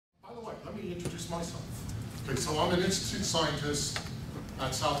myself. Okay, so I'm an institute scientist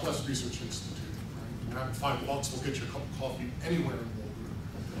at Southwest Research Institute. Right? You have $5, we'll get you a cup of coffee anywhere in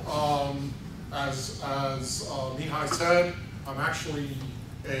the world. As Mihai said, I'm actually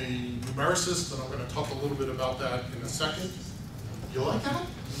a numericist, and I'm going to talk a little bit about that in a second. You like that?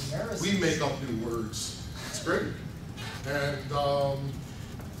 Numericist. We make up new words. It's great. And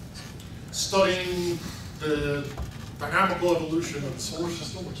studying the dynamical evolution of the solar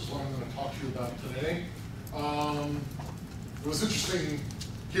system, which is what I'm going to talk to you about today. It was interesting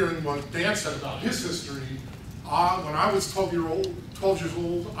hearing what Dan said about his history. When I was 12 years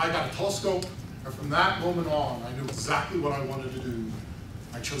old, I got a telescope, and from that moment on, I knew exactly what I wanted to do.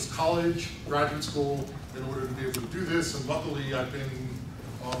 I chose college, graduate school, in order to be able to do this, and luckily I've been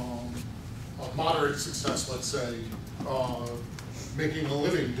a moderate success, let's say, making a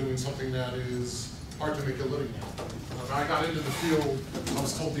living doing something that is hard to make a living at. When I got into the field, I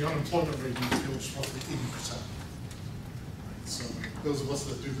was told the unemployment rate in the field is roughly 80%. So those of us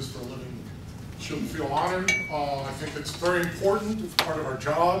that do this for a living should feel honored. I think it's very important, it's part of our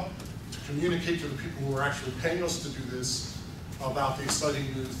job, to communicate to the people who are actually paying us to do this about the exciting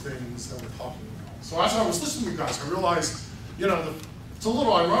new things that we're talking about. So as I was listening to you guys, I realized, you know, it's a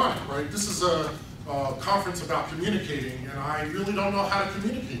little ironic, right? This is a conference about communicating, and I really don't know how to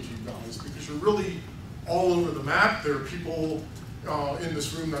communicate to you guys because you're really all over the map. There are people in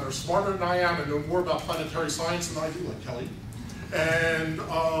this room that are smarter than I am and know more about planetary science than I do, like Kelly. And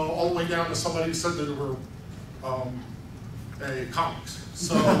all the way down to somebody who said that there were comics.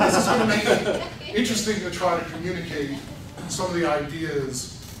 So this is going to make it interesting to try to communicate some of the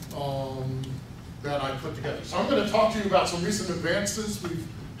ideas that I put together. So I'm going to talk to you about some recent advances we've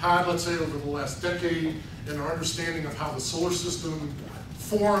had, let's say, over the last decade in our understanding of how the solar system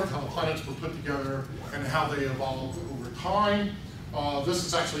formed, how the planets were put together, and how they evolved over time. This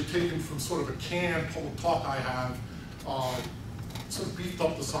is actually taken from sort of a canned public talk I have. Sort of beefed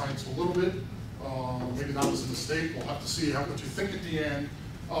up the science a little bit. Maybe that was a mistake. We'll have to see what you think at the end.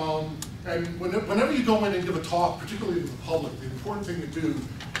 And whenever you go in and give a talk, particularly to the public, the important thing to do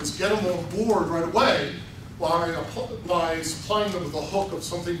is get them on board right away by supplying them with a hook of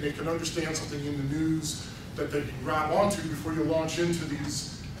something they can understand, something in the news that they can grab onto before you launch into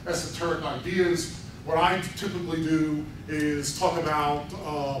these esoteric ideas. What I typically do is talk about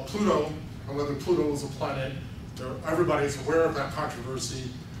Pluto and whether Pluto is a planet. Everybody is aware of that controversy.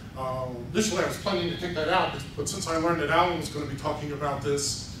 Initially, I was planning to take that out, but since I learned that Alan was going to be talking about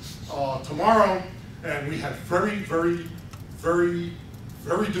this tomorrow, and we had very, very, very,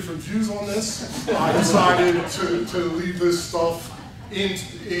 very different views on this, I decided to leave this stuff in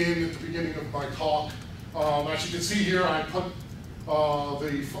at the beginning of my talk. As you can see here, I put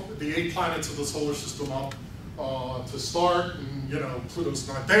the 8 planets of the solar system up to start, and you know, Pluto's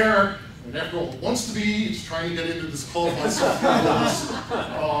not there. And after all, it wants to be, it's trying to get into this cult myself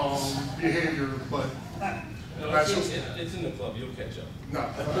behavior, but no, it's in the club, you'll catch up. No.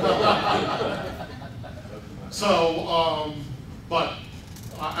 So, but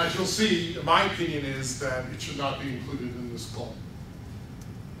as you'll see, my opinion is that it should not be included in this club.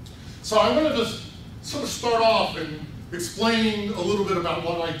 So I'm going to just sort of start off and explain a little bit about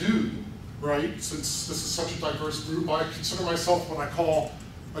what I do, right? Since this is such a diverse group, I consider myself what I call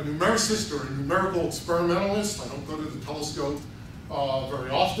a numericist or a numerical experimentalist. I don't go to the telescope very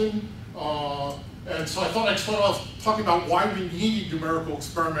often. And so I thought I'd start off talking about why we need numerical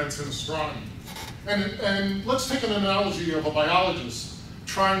experiments in astronomy. And let's take an analogy of a biologist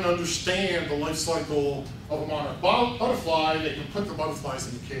trying to understand the life cycle of a monarch butterfly. They can put the butterflies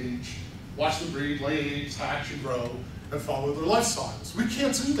in a cage, watch them breed, lay eggs, hatch, and grow, and follow their life cycles. We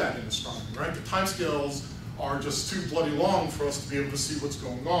can't do that in astronomy, right? The timescales are just too bloody long for us to be able to see what's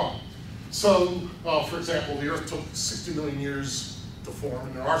going on. So, for example, the Earth took 60 million years to form,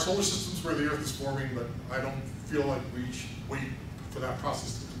 and there are solar systems where the Earth is forming, but I don't feel like we should wait for that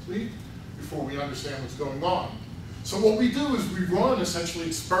process to complete before we understand what's going on. So what we do is we run essentially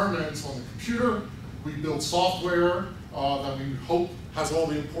experiments on the computer. We build software that we hope has all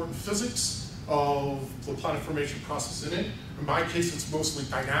the important physics of the planet formation process in it. In my case, it's mostly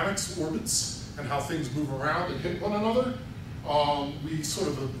dynamics, orbits, and how things move around and hit one another. We sort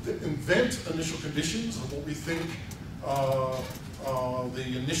of invent initial conditions of what we think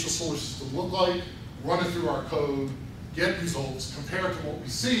the initial solar system look like, run it through our code, get results, compare it to what we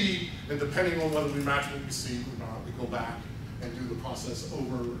see, and depending on whether we match what we see or not, we go back and do the process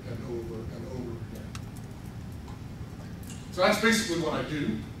over and over and over again. So that's basically what I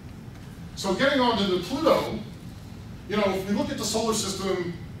do. So getting on to the Pluto, you know, if we look at the solar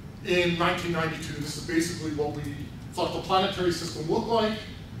system in 1992, this is basically what we thought the planetary system looked like.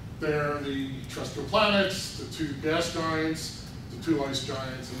 There are the terrestrial planets, the 2 gas giants, the 2 ice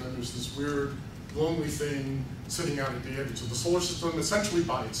giants, and then there's this weird, lonely thing sitting out at the edge of the solar system, essentially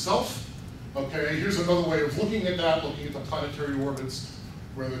by itself. Okay, here's another way of looking at that, looking at the planetary orbits,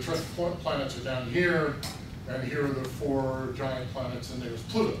 where the terrestrial planets are down here, and here are the 4 giant planets, and there's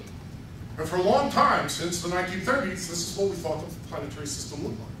Pluto. And for a long time, since the 1930s, this is what we thought the planetary system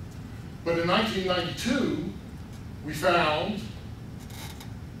looked like. But in 1992, we found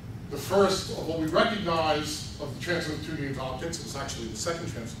the first of what we recognize of the transliterated objects. It was actually the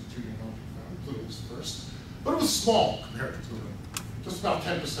second transliterated object found. Pluto was the first. But it was small compared to Pluto, just about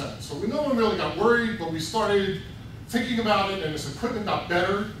 10%. So no one really got worried, but we started thinking about it, and as equipment got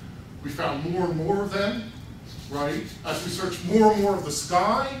better, we found more and more of them, right? As we searched more and more of the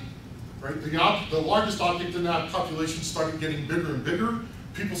sky, right? The largest object in that population started getting bigger and bigger.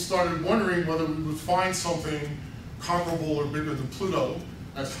 People started wondering whether we would find something comparable or bigger than Pluto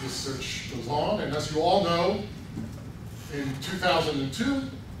as this search goes on. And as you all know, in 2002,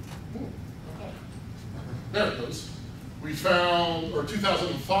 there it goes, we found, or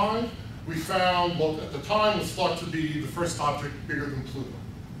 2005, we found what at the time was thought to be the first object bigger than Pluto.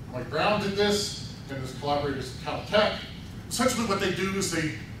 Mike Brown did this, and his collaborators at Caltech. Essentially what they do is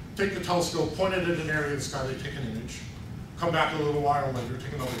they take the telescope, point it at an area of the sky, they take an image, come back a little while later,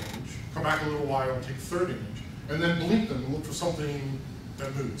 take another image, come back a little while and take a third image, and then blink them and look for something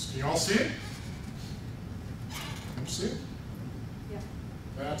that moves. Can you all see it? Can you see it? Yeah.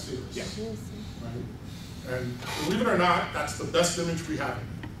 That's it. Yeah. Right? And believe it or not, that's the best image we have.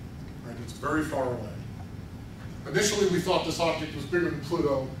 Right? It's very far away. Initially, we thought this object was bigger than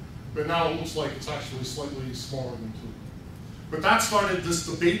Pluto, but now it looks like it's actually slightly smaller than Pluto. But that started this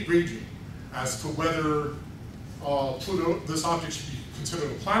debate raging as to whether this object should be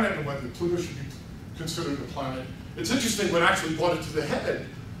considered a planet and whether Pluto should be considered a planet. It's interesting, what actually brought it to the head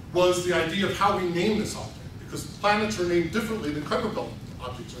was the idea of how we name this object, because planets are named differently than Kuiper Belt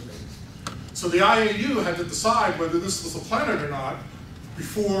objects are named. So the IAU had to decide whether this was a planet or not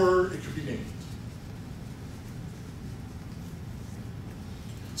before it could be named.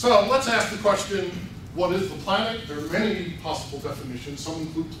 So let's ask the question, what is the planet? There are many possible definitions. Some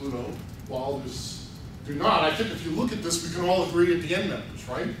include Pluto, while others do not. I think if you look at this, we can all agree at the end members,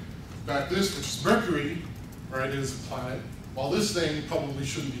 right? That this, which is Mercury, right, is a planet, while this thing probably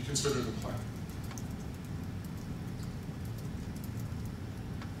shouldn't be considered a planet.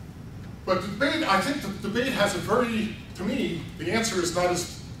 But the debate, I think the debate has a very, to me, the answer is not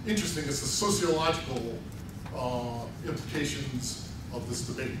as interesting as the sociological implications of this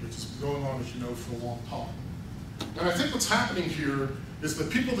debate, which has been going on, as you know, for a long time. And I think what's happening here is that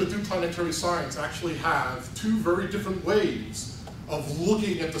people that do planetary science actually have 2 very different ways of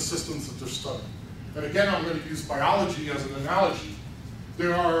looking at the systems that they're studying. And again, I'm going to use biology as an analogy.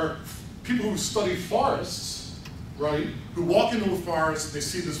 There are people who study forests, right, who walk into a forest and they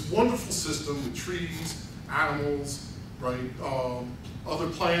see this wonderful system with trees, animals, right, other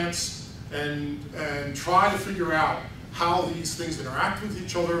plants, and try to figure out how these things interact with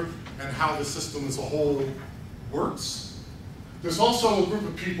each other and how the system as a whole works. There's also a group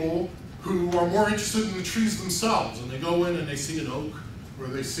of people who are more interested in the trees themselves, and they go in and they see an oak or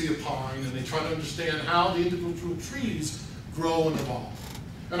they see a pine and they try to understand how the individual trees grow and evolve.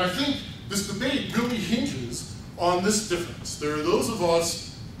 And I think this debate really hinges on this difference. There are those of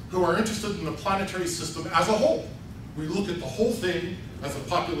us who are interested in the planetary system as a whole. We look at the whole thing as a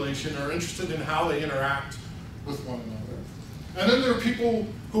population, are interested in how they interact with one another. And then there are people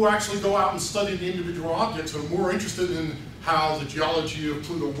who actually go out and study the individual objects and are more interested in how the geology of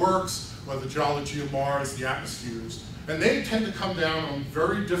Pluto works, or the geology of Mars, the atmospheres. And they tend to come down on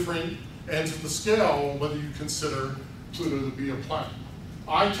very different ends of the scale on whether you consider Pluto to be a planet.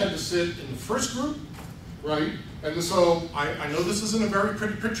 I tend to sit in the first group, right? And so I know this isn't a very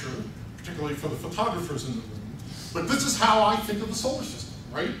pretty picture, particularly for the photographers in the room, but this is how I think of the solar system,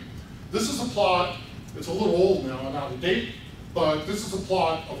 right? This is a plot, it's a little old now and out of date, but this is a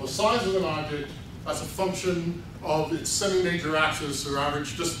plot of the size of an object as a function of its semi-major axis, or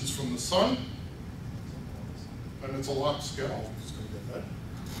average distance from the sun. And it's a lot to scale, I'm just going to get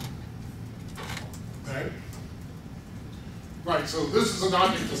that. Okay. Right, so this is an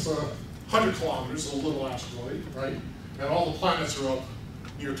object that's 100 kilometers, a little asteroid, right? And all the planets are up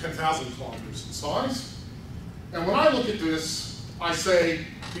near 10,000 kilometers in size. And when I look at this, I say,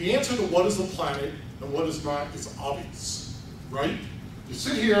 the answer to what is a planet and what is not is obvious, right? You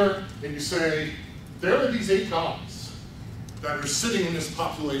sit here and you say, there are these 8 guys that are sitting in this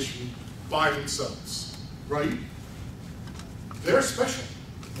population by themselves, right? They're special,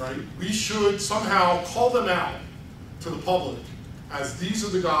 right? We should somehow call them out to the public as these are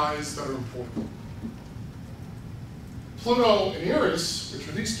the guys that are important. Pluto and Eris, which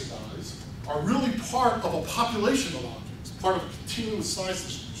are these two guys, are really part of a population of objects, part of a continuous size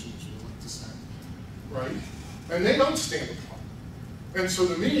distribution, as we like to say, right? And they don't stand apart. And so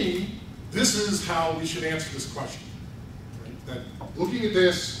to me, this is how we should answer this question, right? That looking at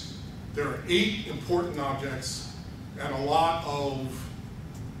this, there are 8 important objects and a lot of,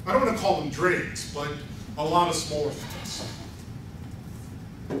 I don't want to call them dregs, but a lot of smaller things.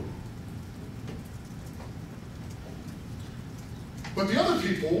 But the other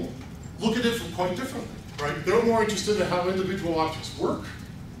people look at it from quite differently, right? They're more interested in how individual objects work.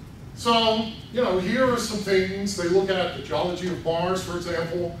 So, you know, here are some things. They look at the geology of Mars, for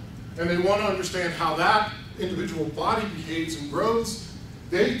example, and they want to understand how that individual body behaves and grows.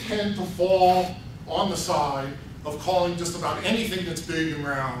 They tend to fall on the side of calling just about anything that's big and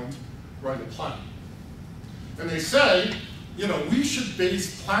round, right, a planet. And they say, you know, we should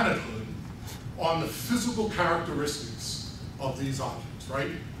base planethood on the physical characteristics of these objects,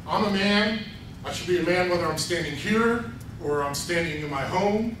 right? I'm a man, I should be a man whether I'm standing here or I'm standing in my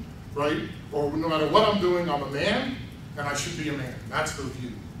home, right? Or no matter what I'm doing, I'm a man, and I should be a man. That's their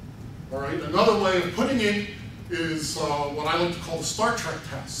view, all right? Another way of putting it is what I like to call the Star Trek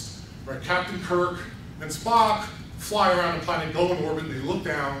test, right? Captain Kirk and Spock fly around a planet, go in orbit, and they look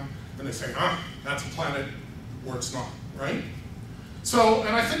down, and they say, that's a planet, or it's not, right? So,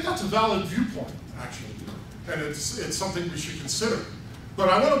 and I think that's a valid viewpoint, actually, and it's something we should consider. But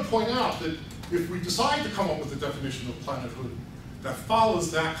I want to point out that if we decide to come up with a definition of planethood that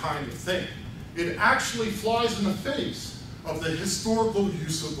follows that kind of thing, it actually flies in the face of the historical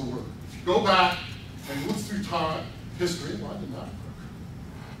use of the word. If you go back and look through history, why did that work?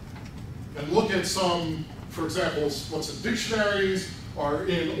 And look at some, for example, what's in dictionaries or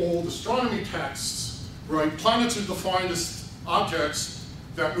in old astronomy texts, right? Planets are defined as objects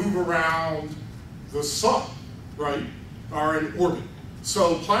that move around the sun, right? Are in orbit.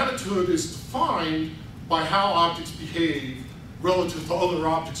 So planethood is defined by how objects behave relative to other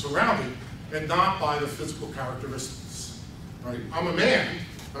objects around it, and not by the physical characteristics, right? I'm a man,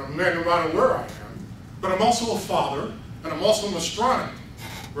 and I'm a man no matter where I am, but I'm also a father, and I'm also an astronomer,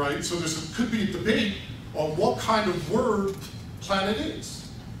 right? So could be a debate on what kind of word planet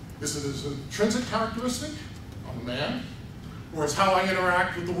is. Is it an intrinsic characteristic? I'm a man. Or is how I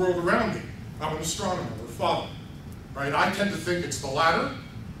interact with the world around me? I'm an astronomer or a father, right? I tend to think it's the latter,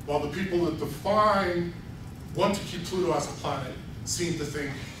 while the people that want to keep Pluto as a planet seem to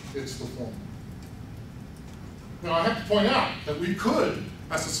think it's the former. Now I have to point out that we could,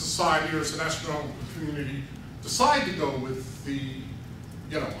 as a society or as an astronomical community, decide to go with the,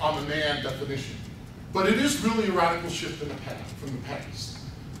 you know, I'm a man definition. But it is really a radical shift in the past, from the past.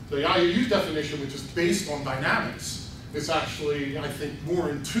 The IUU definition, which is based on dynamics, is actually, I think, more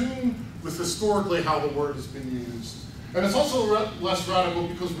in tune with historically how the word has been used. And it's also less radical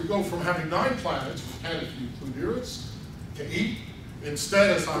because we go from having 9 planets, which can if you include Eris, to 8. Instead,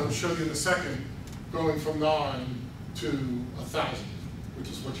 as I will show you in a second, going from 9 to 1,000, which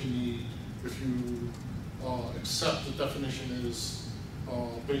is what you need if you accept the definition is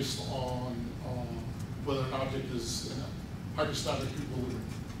based on whether an object is in a hydrostatic equilibrium.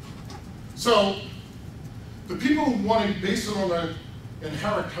 So the people who want to base it on an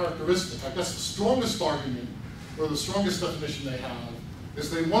inherent characteristic, I guess the strongest argument or the strongest definition they have is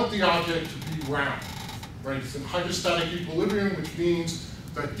they want the object to be round, right? It's in hydrostatic equilibrium, which means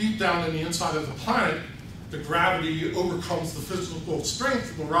that deep down in the inside of the planet, the gravity overcomes the physical strength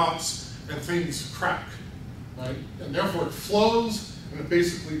of the rocks and things crack, right? And therefore it flows, and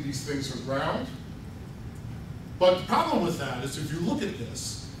basically these things are round. But the problem with that is if you look at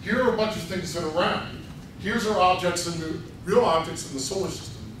this, here are a bunch of things that are round. Here's our objects in the real objects in the solar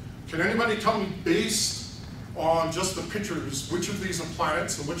system. Can anybody tell me, based on just the pictures, which of these are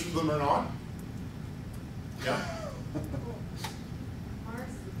planets and which of them are not? Yeah. Mars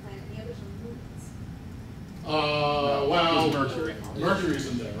is the planet, the others are moons. Well, Mercury. Mercury's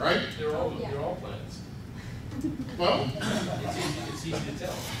in there, right? They're all planets. Well, It's easy to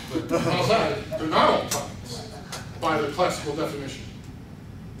tell. But how's that? They're not all planets by the classical definition.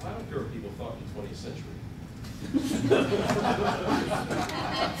 I don't care what people thought in the 20th century.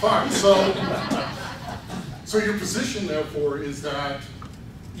 Fine. So your position, therefore, is that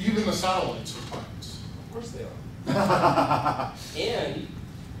even the satellites are planets. Of course they are. And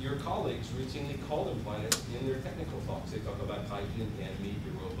your colleagues routinely call them planets in their technical talks. They talk about Titan, Ganymede,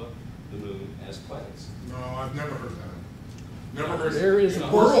 Europa, the moon as planets. No, I've never heard that. Never heard There is a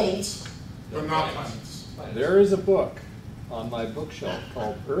book. worlds, but No, not planets. planets. There is a book on my bookshelf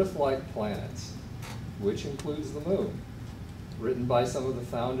called Earth-like Planets, which includes the moon. written by some of the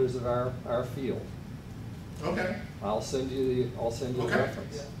founders of our field. Okay. I'll send you the Okay.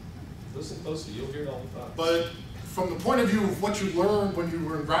 reference. Listen closely, you'll hear it all the time. But from the point of view of what you learned when you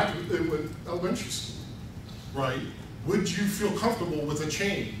were in elementary school, right, would you feel comfortable with a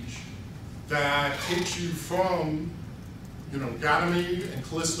change that takes you from, Ganymede and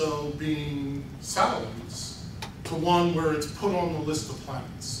Callisto being satellites to one where it's put on the list of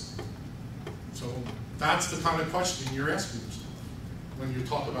planets? So that's the kind of question you're asking yourself when you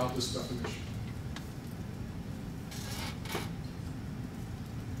talk about this definition.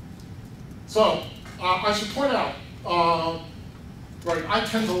 So I should point out, right, I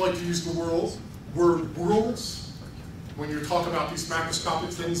tend to like to use the word worlds when you're talking about these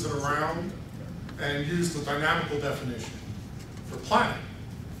macroscopic things that are around, and use the dynamical definition for planet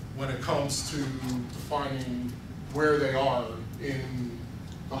when it comes to defining where they are in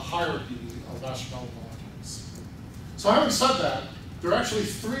the hierarchy of astronomical objects. So having said that, there are actually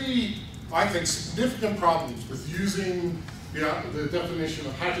three, I think, significant problems with using the definition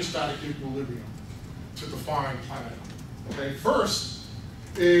of hydrostatic equilibrium to define planet. Okay, first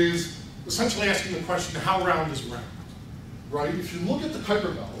is essentially asking the question, how round is round? Right? If you look at the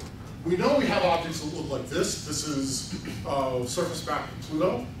Kuiper belt, we know we have objects that look like this. This is surface map of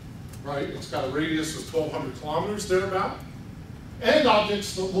Pluto, right? It's got a radius of 1,200 kilometers thereabout. And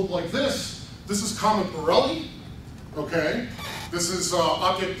objects that look like this. This is Comet Borrelli, okay? This is an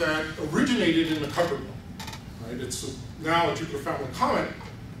object that originated in the Kuiper belt, right? It's now a Jupiter family comet,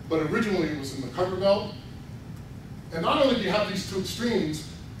 but originally it was in the Kuiper belt. And not only do you have these two extremes,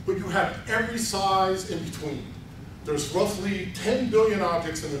 but you have every size in between. There's roughly 10 billion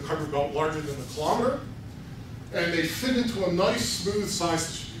objects in the Kuiper belt larger than a kilometer, and they fit into a nice, smooth size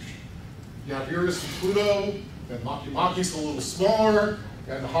distribution. You have Uranus and Pluto, and Makemake's a little smaller,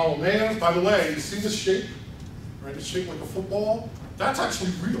 and the Hollow Man. By the way, you see this shape? Right, it's shaped like a football. That's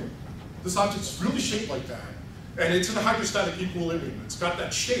actually real. This object's really shaped like that, and it's in a hydrostatic equilibrium. It's got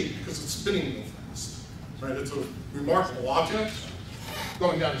that shape because it's spinning real fast. Right, it's a remarkable object.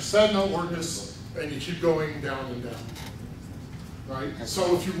 Going down to Sedna, Orcus, and you keep going down and down, right?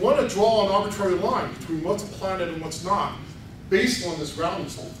 So if you want to draw an arbitrary line between what's a planet and what's not, based on this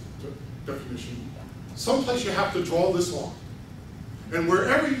roundness definition, someplace you have to draw this line. And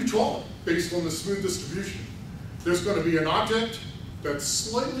wherever you draw it, based on the smooth distribution, there's going to be an object that's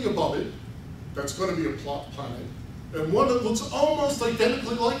slightly above it, that's going to be a planet, and one that looks almost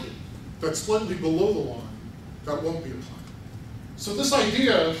identically like it, that's slightly below the line, that won't be a planet. So this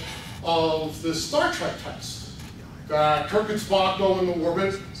idea of the Star Trek test, that Kirk and Spock go into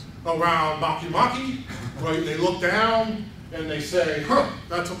orbit around Makemake, right? They look down and they say, huh,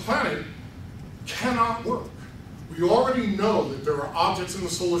 that's a planet, cannot work. We already know that there are objects in the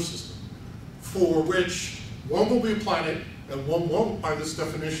solar system for which one will be a planet and one won't by this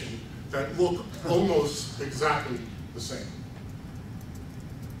definition that look almost exactly the same.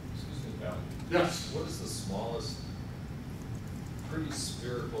 Excuse me, Val. Yes? What is the smallest, pretty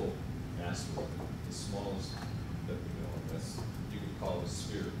spherical asteroid? The smallest that we know of, that's, you could call a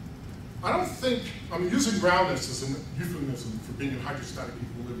sphere. I don't think, I'm using roundness as a euphemism for being in hydrostatic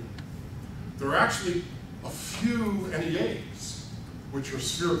equilibrium. There are actually a few NEAs which are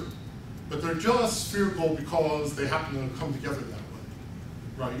spherical, but they're just spherical because they happen to come together that way,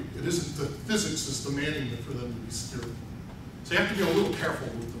 right? It isn't the physics is demanding for them to be spherical. So you have to be a little careful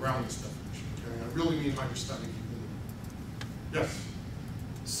with the roundness definition, okay? I really mean hydrostatic equilibrium. Yes?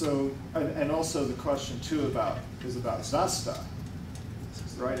 So, and also the question too is about Vesta,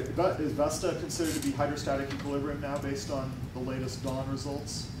 right? Is Vesta considered to be hydrostatic equilibrium now based on the latest dawn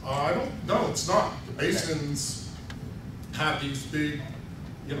results? I don't know, it's not. The basins have these big,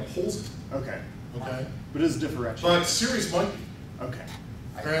 holes in them, Okay. okay? But is differentiated? But Ceres might be. Okay.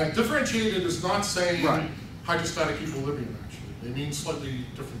 And differentiated is not saying Right. hydrostatic equilibrium, actually. They mean slightly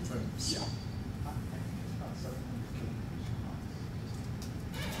different things. Yeah.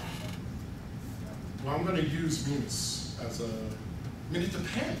 Well, I'm going to use Venus as a, I mean, it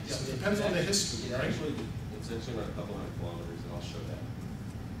depends. It depends on the history, right? Actually, it's actually around a couple hundred kilometers, and I'll show that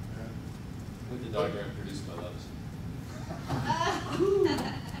Okay. with the diagram produced by Levison.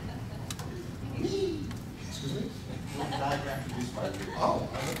 Excuse me? Diagram produced by you. Oh,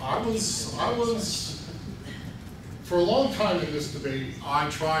 I was, for a long time in this debate, I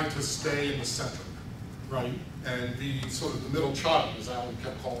tried to stay in the center, right? And be sort of the middle child, as Alan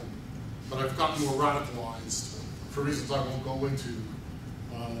kept calling me. But I've gotten more radicalized for reasons I won't go into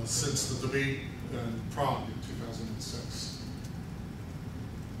since the debate in Prague in 2006.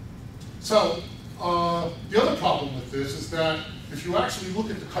 So the other problem with this is that if you actually look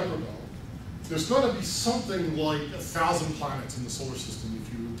at the Kuiper belt, there's going to be something like 1,000 planets in the solar system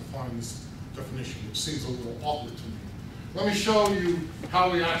if you define this definition, which seems a little awkward to me. Let me show you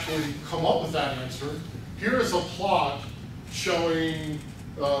how we actually come up with that answer. Here is a plot showing,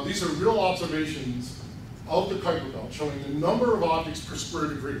 these are real observations of the Kuiper Belt, showing the number of objects per square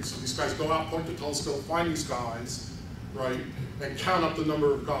degree. So these guys go out, point the telescope, find these guys, right, and count up the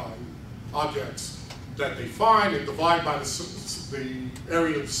number of objects that they find and divide by the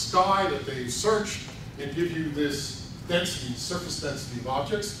area of the sky that they searched and give you this density, surface density of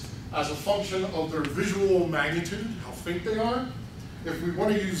objects as a function of their visual magnitude, how faint they are. If we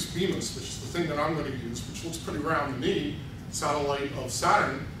want to use Mimas, which is the thing that I'm going to use, which looks pretty round to me, satellite of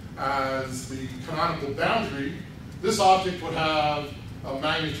Saturn, as the canonical boundary, this object would have a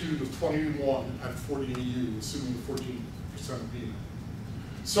magnitude of 21 at 40 AU, assuming 14% of beam.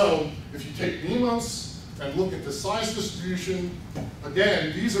 So if you take Mimas and look at the size distribution,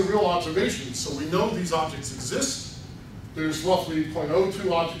 again, these are real observations, so we know these objects exist. There's roughly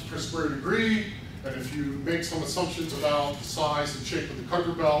 0.02 objects per square degree, and if you make some assumptions about the size and shape of the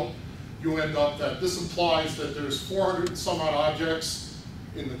Kuiper Belt, you end up that this implies that there's 400 and some odd objects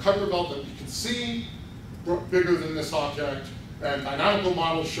in the Kuiper Belt that we can see, bigger than this object, and dynamical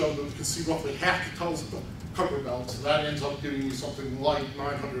models show that we can see roughly half the Kuiper Belt, so that ends up giving you something like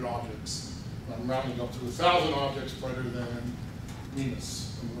 900 objects. I'm rounding up to 1,000 objects greater than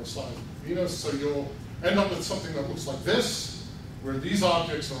Mimas, the more size of Mimas, so you'll end up with something that looks like this, where these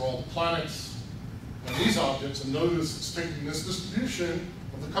objects are all the planets, and these objects, and notice it's taking this distribution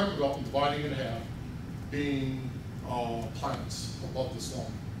of the Kuiper Belt and dividing it in half, being planets above this line.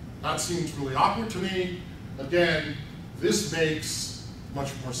 That seems really awkward to me. Again, this makes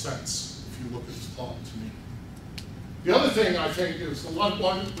much more sense if you look at this plot to me. The other thing I think is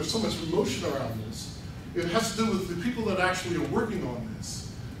why there's so much emotion around this. It has to do with the people that actually are working on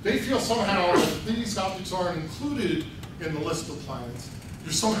this. They feel somehow that if these objects aren't included in the list of planets,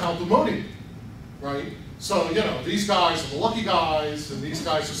 you're somehow demoting them, right? So, you know, these guys are the lucky guys, and these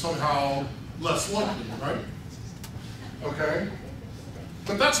guys are somehow less lucky, right? Okay?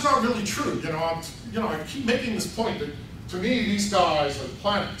 But that's not really true. I keep making this point that, to me, these guys are the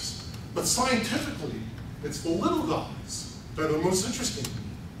planets. But scientifically, it's the little guys that are most interesting to me.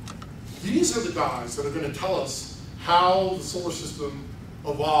 These are the guys that are going to tell us how the solar system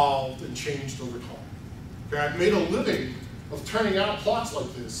evolved and changed over time. Okay, I've made a living of turning out plots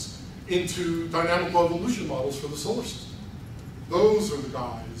like this into dynamical evolution models for the solar system. Those are the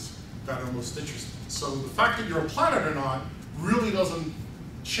guys that are most interesting. So the fact that you're a planet or not really doesn't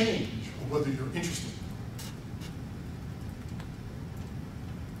change whether you're interested.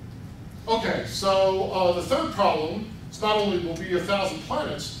 Okay, so the third problem is not only will be 1,000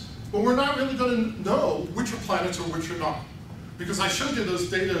 planets, but we're not really going to know which are planets or which are not. Because I showed you those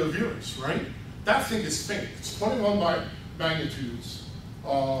data of yours, right? That thing is faint. It's 21 by magnitudes.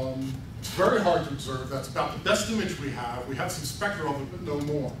 It's very hard to observe. That's about the best image we have. We have some spectra of it, but no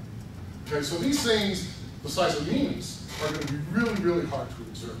more. Okay, so these things, the size of Mimas, are going to be really, really hard to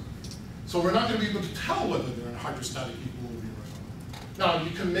observe. So we're not going to be able to tell whether they're in hydrostatic equilibrium or not. Now,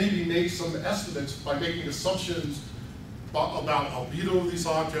 you can maybe make some estimates by making assumptions about albedo of these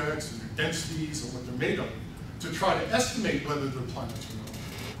objects and their densities and what they're made of to try to estimate whether they're planets or not.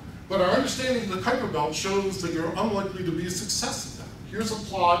 But our understanding of the Kuiper Belt shows that you're unlikely to be a success at that. Here's a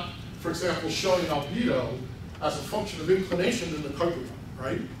plot, for example, showing albedo as a function of inclination in the Kuiper Belt,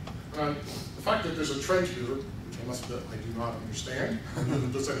 right? The fact that there's a trend here, which I must admit I do not understand, neither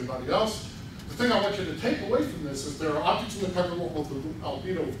does anybody else. The thing I want you to take away from this is there are objects in the Kuiper Belt with an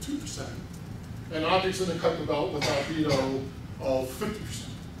albedo of 2%, and objects in the Kuiper Belt with albedo of 50%,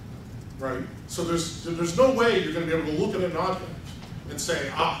 right? So there's no way you're going to be able to look at an object and say,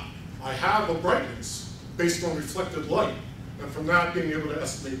 I have a brightness based on reflected light, and from that being able to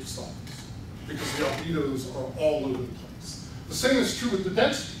estimate the size, because the albedos are all over the place. The same is true with the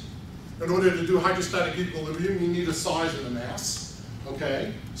density. In order to do hydrostatic equilibrium, you need a size and a mass,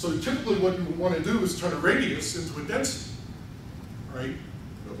 okay? So typically what you would want to do is turn a radius into a density, right?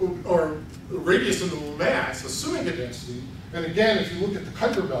 Or a radius into a mass, assuming a density. And again, if you look at the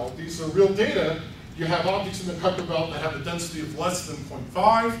Kuiper Belt, these are real data. You have objects in the Kuiper Belt that have a density of less than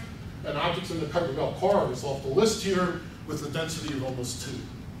 0.5, and objects in the Kuiper Belt core is off the list here with a density of almost 2.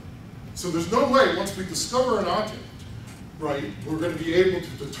 So there's no way, once we discover an object, right, we're going to be able to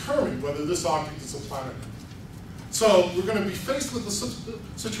determine whether this object is a planet or not. So we're going to be faced with the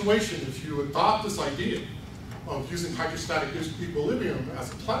situation, if you adopt this idea of using hydrostatic equilibrium as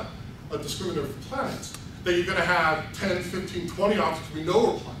a discriminator for planets, that you're going to have 10, 15, 20 objects we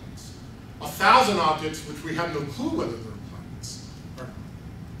know are planets, 1,000 objects which we have no clue whether they're planets or not.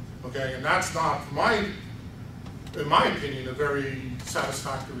 Okay, and that's not, in my opinion, a very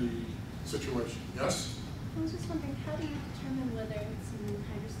satisfactory situation. Yes? I was just wondering, how do you determine whether it's in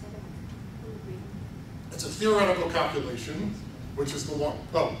hydrostatic equilibrium? It's a theoretical calculation, which is the one,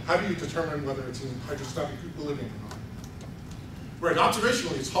 oh, how do you determine whether it's in hydrostatic equilibrium or not? Right,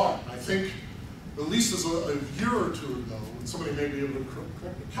 observationally it's hard. I think at least as a year or two ago, and somebody may be able to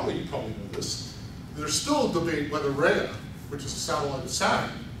correct me, Kelly, you probably know this, there's still a debate whether Rhea, which is a satellite of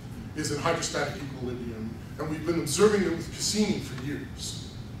Saturn, is in hydrostatic equilibrium, and we've been observing it with Cassini for years.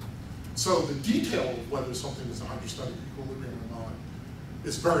 So the detail of whether something is in hydrostatic equilibrium or not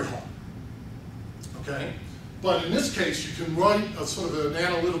is very hard, okay? But in this case, you can write a sort of an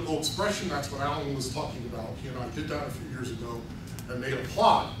analytical expression. That's what Alan was talking about. He and I did that a few years ago and made a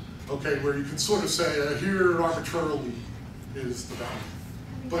plot, okay, where you can sort of say, here arbitrarily is the value.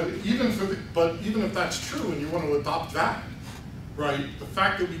 But even if that's true and you want to adopt that, right, the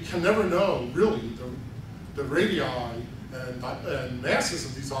fact that we can never know, really, the radii and masses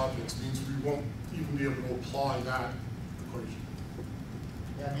of these objects means we won't even be able to apply that equation.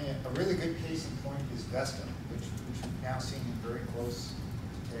 Yeah, I mean, a really good case in point is Vesta, which we've now seen in very close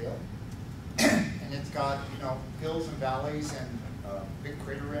detail. And it's got, you know, hills and valleys and big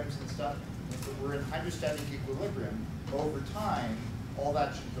crater rims and stuff. If we're in hydrostatic equilibrium, over time, all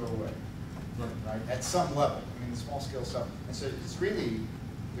that should go away, right? At some level. I mean, the small scale stuff. And so it's really,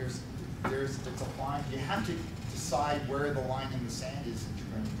 it's a line. You have to decide where the line in the sand is that you're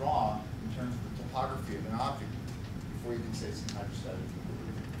going to draw in terms of the topography of an object before you can say it's in hydrostatic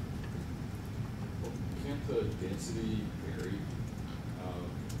equilibrium. Well, can't the density vary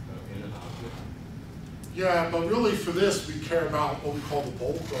in an object? Yeah, but really for this, we care about what we call the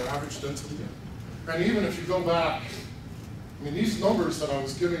bulk or average density. And even if you go back, I mean, these numbers that I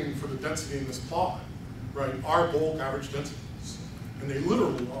was giving for the density in this plot, right, are bulk average densities. And they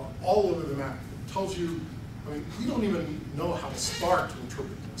literally are all over the map. It tells you, I mean, we don't even know how to start to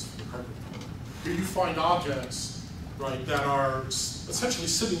interpret this for the carpet. Here you find objects, right, that are essentially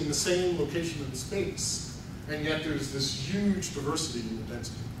sitting in the same location in space, and yet there's this huge diversity in the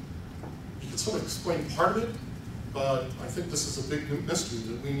density. You can sort of explain part of it, but I think this is a big mystery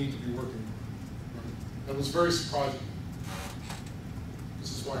that we need to be working on. Right? That was very surprising.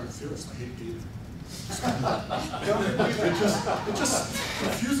 This is why I'm a theorist. I hate data. it just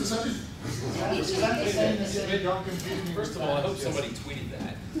confuses everything. Is that the same as saying don't confuse me? First of all, I hope somebody tweeted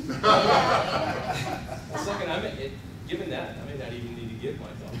that. Second, given that, I may not even need to give my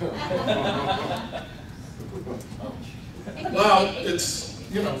thought. Well, it's,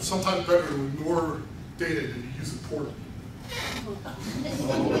 you know, sometimes better to ignore data than to use it poorly.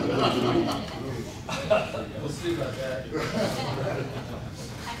 We'll see about that.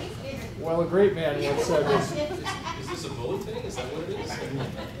 Well, a great man once said this. Is this a bully thing? Is that what it is?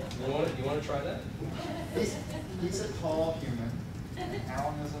 You want to try that? He's a tall human, and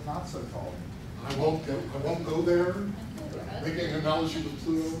Alan is a not so tall human. I won't go there. Making an analogy with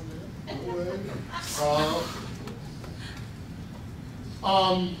Pluto.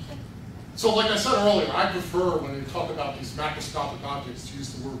 So like I said earlier, I prefer when you talk about these macroscopic objects to use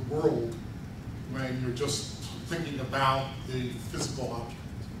the word world when you're just thinking about the physical object.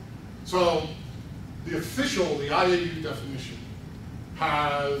 So the IAU definition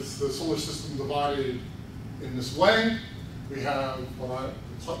has the solar system divided in this way. We have what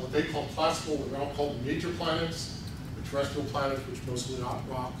they call classical, what we now call the major planets, the terrestrial planets, which are mostly hot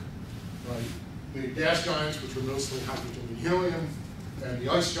rock, right? The gas giants, which are mostly hydrogen and helium, and the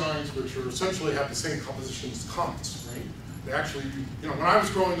ice giants, which are essentially have the same composition as comets, right? They actually, you know, when I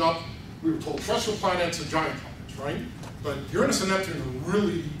was growing up, we were told terrestrial planets and giant planets, right? But Uranus and Neptune are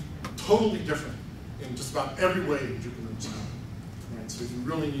really totally different in just about every way in Jupiter and Saturn, right? So you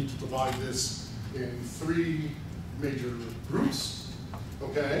really need to divide this in 3 major groups,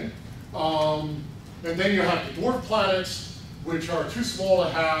 okay? And then you have the dwarf planets, which are too small to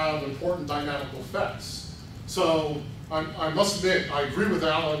have important dynamical effects. So I must admit, I agree with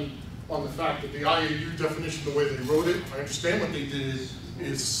Alan on the fact that the IAU definition, the way they wrote it, I understand what they did,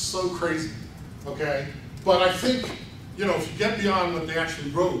 is so crazy, okay? But I think, you know, if you get beyond what they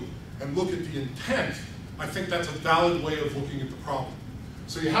actually wrote and look at the intent, I think that's a valid way of looking at the problem.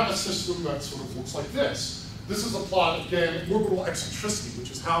 So you have a system that sort of looks like this. This is a plot, again, orbital eccentricity,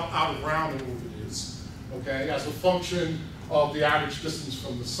 which is how out of round an orbit is, okay, as a function of the average distance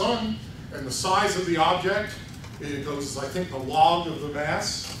from the sun and the size of the object. It goes, I think, the log of the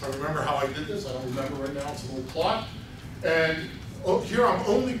mass. If I remember how I did this, I don't remember right now, it's a little plot. And here I'm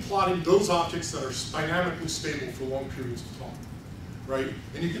only plotting those objects that are dynamically stable for long periods of time, right?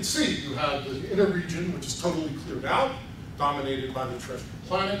 And you can see you have the inner region, which is totally cleared out, dominated by the terrestrial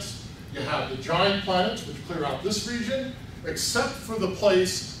planets. You have the giant planets, which clear out this region, except for the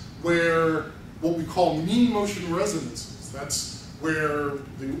place where what we call mean motion resonances. That's where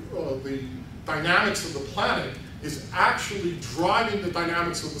the dynamics of the planet is actually driving the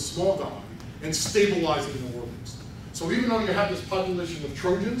dynamics of the small guy and stabilizing the orbits. So even though you have this population of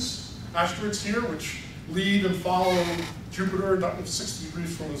Trojans, asteroids here, which lead and follow Jupiter not 60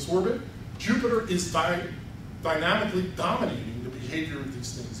 degrees from its orbit, Jupiter is dynamically dominating the behavior of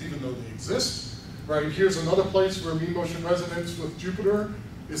these things, even though they exist. Right, here's another place where mean motion resonance with Jupiter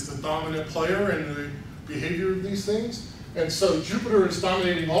is the dominant player in the behavior of these things. And so Jupiter is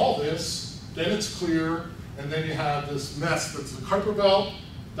dominating all this, then it's clear, and then you have this mess that's the Kuiper Belt,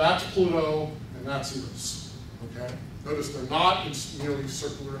 that's Pluto, and that's Eros. Okay? Notice they're not in nearly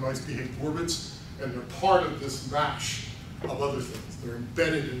circular, nice behaved orbits, and they're part of this mash of other things. They're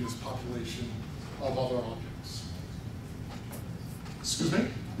embedded in this population of other objects. Excuse me?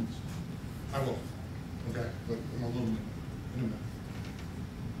 I will. Okay, but in a little bit. In a minute.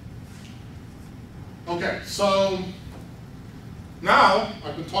 Okay, so now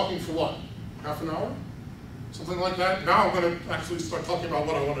I've been talking for what? Half an hour? Something like that. Now I'm going to actually start talking about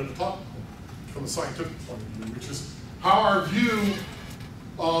what I wanted to talk about from a scientific point of view, which is how our view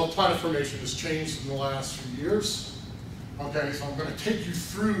of planet formation has changed in the last few years. Okay, so I'm going to take you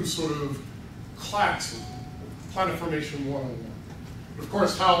through sort of class of planet formation 101. Of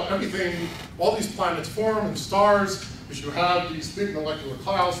course, how everything, all these planets form and stars is you have these big molecular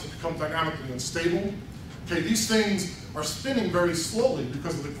clouds that become dynamically unstable. Okay, these things are spinning very slowly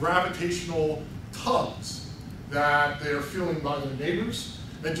because of the gravitational tugs that they are feeling by their neighbors.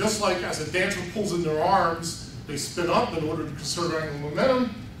 And just like as a dancer pulls in their arms, they spin up in order to conserve angular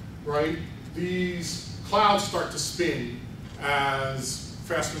momentum, right? These clouds start to spin as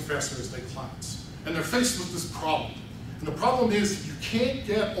faster and faster as they collapse. And they're faced with this problem. And the problem is that you can't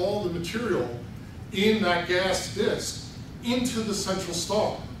get all the material in that gas disk into the central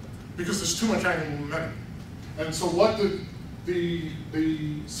star because there's too much angular momentum. And so what the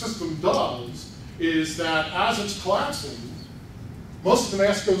system does is that as it's collapsing, most of the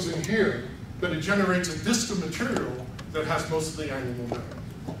mass goes in here, but it generates a disk of material that has most of the angular momentum.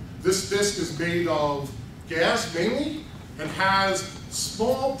 This disk is made of gas mainly and has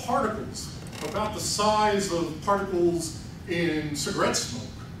small particles about the size of particles in cigarette smoke,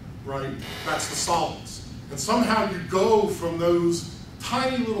 right? That's the solids. And somehow you go from those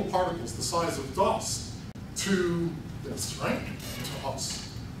tiny little particles, the size of dust, to this, right? To us.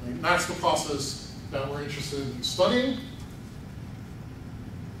 Right? And that's the process that we're interested in studying.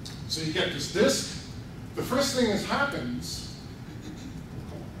 So you get this disk. The first thing that happens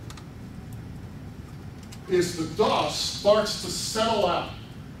is the dust starts to settle out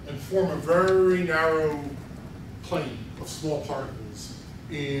and form a very narrow plane of small particles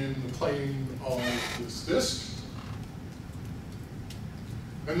in the plane of this disk.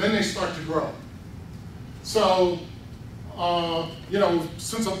 And then they start to grow. So, you know,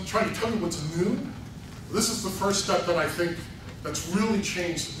 since I'm trying to tell you what's new, this is the first step that I think that's really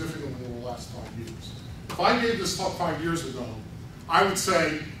changed significantly in the last 5 years. If I gave this talk 5 years ago, I would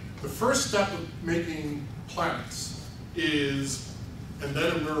say the first step of making planets is, and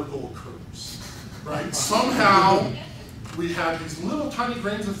then a miracle occurs, right? Somehow we have these little tiny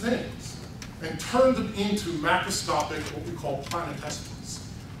grains of things and turn them into macroscopic, what we call planetesimals.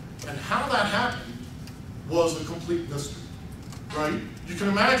 And how that happened was a complete mystery, right? You can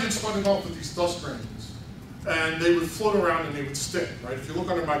imagine starting off with these dust grains, and they would float around and they would stick, right? If you look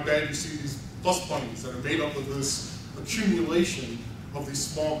under my bed, you see these dust bunnies that are made up of this accumulation of these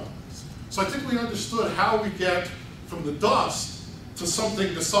small guys. So I think we understood how we get from the dust to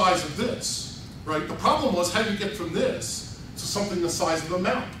something the size of this, right? The problem was how do you get from this to something the size of a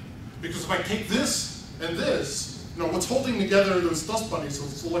mountain? Because if I take this and this, you know, what's holding together those dust bunnies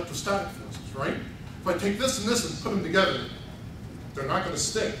is electrostatic forces, right? If I take this and this and put them together, they're not going to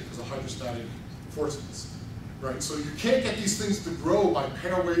stick because of hydrostatic forces, right? So you can't get these things to grow by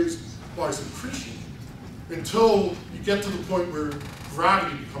pairwise accretion until you get to the point where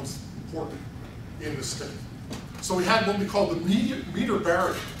gravity becomes important in this thing. So we had what we call the meter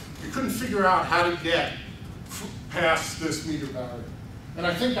barrier. We couldn't figure out how to get past this meter barrier. And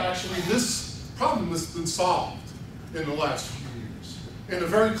I think actually this problem has been solved in the last few years in a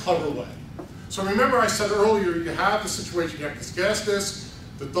very clever way. So remember I said earlier, you have the situation, you have this gas disk,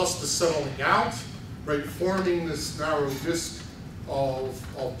 the dust is settling out, right, forming this narrow disk of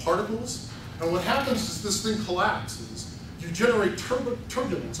particles. And what happens is this thing collapses. You generate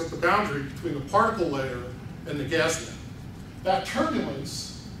turbulence at the boundary between the particle layer and the gas layer. That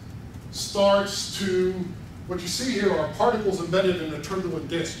turbulence starts to, what you see here are particles embedded in a turbulent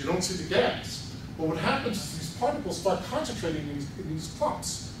disk. You don't see the gas. But what happens is these particles start concentrating in these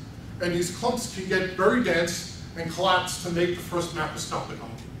clumps. And these clumps can get very dense and collapse to make the first macroscopic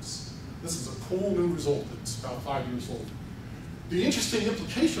objects. This is a cool new result that's about 5 years old. The interesting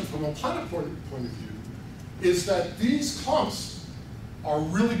implication from a planet point of view is that these clumps are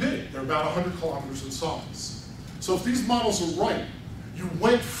really big. They're about 100 kilometers in size. So if these models are right, you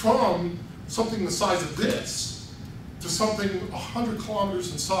went from something the size of this to something 100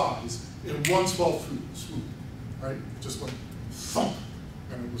 kilometers in size in one swell swoop, right? It just went thump,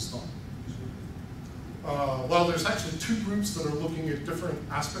 and it was done. Well, there's actually 2 groups that are looking at different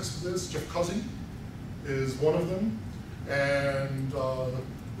aspects of this. Jeff Cuzzy is one of them, and a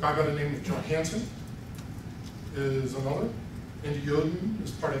guy by the name of Johansson is another. Andy Yoden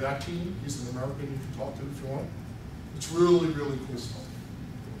is part of that team. He's an American you can talk to if you want. It's really, really cool stuff.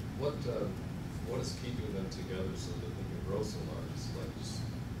 What is keeping them together so that they can grow so large? It's like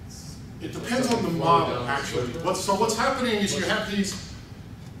just, it depends on the model, actually. So what's happening is you have these,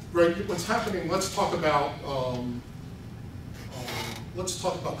 right, what's happening, let's talk about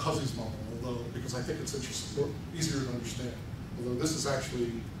Cuzzy's model, although, because I think it's interesting, easier to understand. Although this is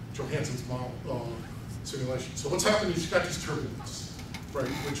actually Johansson's model simulation. So what's happening is you've got these turbulents, right,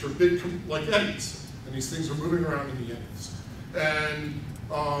 which are big, like eddies, and these things are moving around in the eddies. And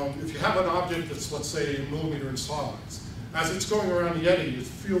if you have an object that's, let's say, a millimeter in size, as it's going around the eddy, it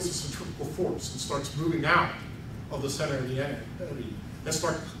feels a centrifugal force and starts moving out of the center of the eddy.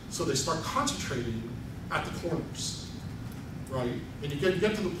 So they start concentrating at the corners, right? And you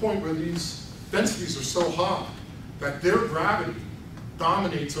get to the point where these densities are so high that their gravity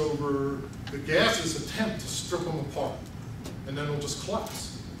dominates over the gas's attempt to strip them apart. And then it'll just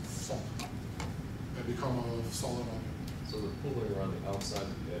collapse and become a solid object. so they're pulling around the outside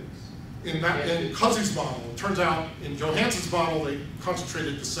of the eddies. In Cuzzy's model, it turns out in Johansson's model they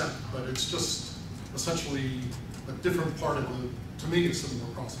concentrated the center, but it's just essentially a different part of the, to me, a similar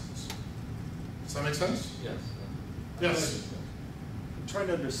process. Does that make sense? Yes. Yes. I'm trying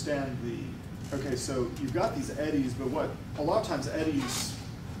to understand the, okay, so you've got these eddies, but what, a lot of times eddies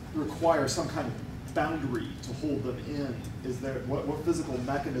require some kind of boundary to hold them in. Is there, what physical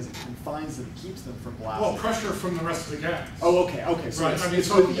mechanism confines them, keeps them from blasting? Well, pressure from the rest of the gas. Oh, okay, so Right, it's, I mean, it's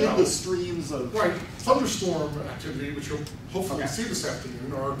so, within the streams of... Right, thunderstorm activity, which you'll hopefully see this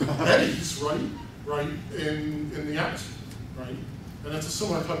afternoon, are eddies, right, in the atmosphere, right? And it's a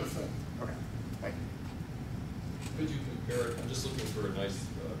similar type of thing. Okay, thank you. Could you compare it, I'm just looking for a nice,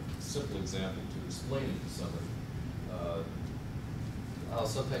 simple example to explain it to somebody. I'll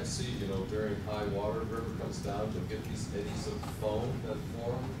sometimes see, during high water, river comes down, you'll get these eddies of foam that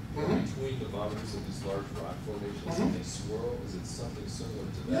form between the boundaries of these large rock formations, and they swirl. Is it something similar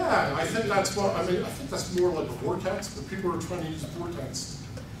to that? Yeah, I think that's what, I think that's more like a vortex, but people are trying to use vortex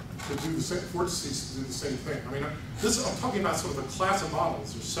to do the same, vortices to do the same thing. I mean, I'm talking about sort of a class of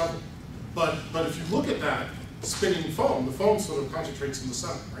models, there's several. But if you look at that spinning foam, the foam sort of concentrates in the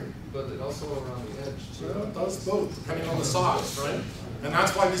center, right? But it also around the edge, too. Yeah, it does both, depending on the size, right? And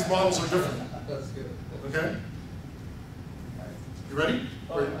that's why these models are different. That's good. Okay? You ready?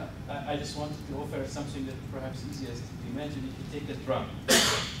 Oh, I just wanted to offer something that perhaps easiest. Imagine if you take a drum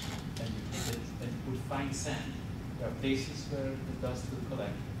and you take it and put fine sand. There are places where the dust will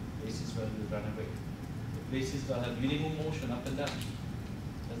collect, places where it will run away. The places that have minimum motion up and down,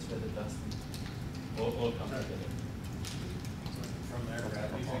 that's where the dust all come together. From there,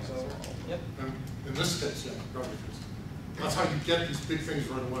 gravity takes over? Yep. And in this case, yeah, gravity takes over. That's how you get these big things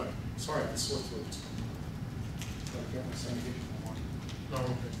right away. Sorry, I slipped through it. No,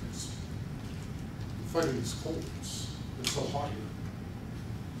 okay, it's fighting these colds. It's so hot here.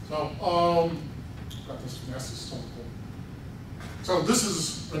 So, got this nasty stomach cold. So this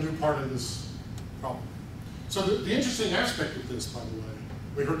is a new part of this problem. So the interesting aspect of this, by the way,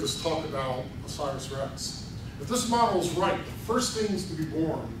 we heard this talk about OSIRIS-REx. If this model is right, the first things to be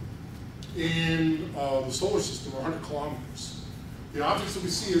born in the solar system are 100 kilometers. The objects that we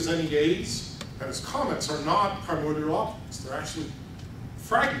see as NEAs and as comets are not primordial objects. They're actually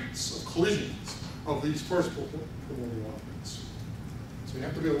fragments of collisions of these first primordial objects. So you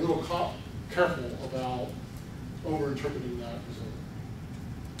have to be a little careful about over-interpreting that result.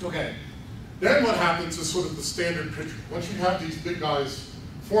 Okay, then what happens is sort of the standard picture. Once you have these big guys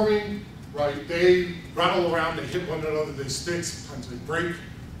forming, right, they rattle around, they hit one another, they stick, sometimes they break,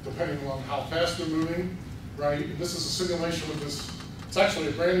 depending on how fast they're moving, right? And this is a simulation of this. It's actually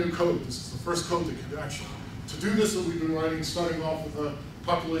a brand new code. This is the first code that can actually, to do this that we've been writing, starting off with a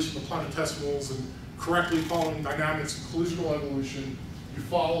population of planetesimals and correctly following dynamics and collisional evolution. You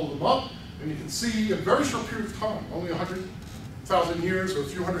follow them up, And you can see in a very short period of time, only 100,000 years or a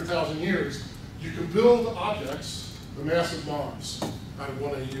few 100,000 years, you can build objects the mass of Mars out of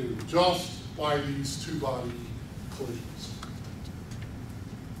 1 AU just by these two-body collisions.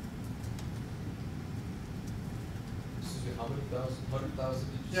 Excuse me, how many thousand, 100,000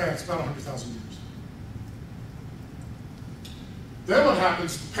 each? Yeah, it's about 100,000 years. Then what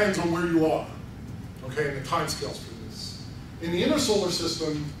happens depends on where you are, okay, and the time scales for this. In the inner solar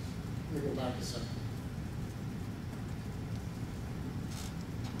system, let me go back a second.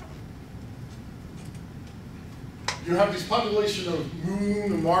 You have these population of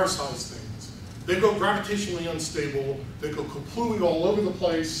Moon and Mars-sized things. They go gravitationally unstable. They go completely all over the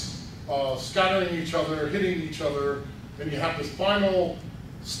place, scattering each other, hitting each other, and you have this final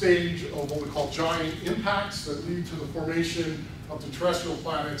stage of what we call giant impacts that lead to the formation of the terrestrial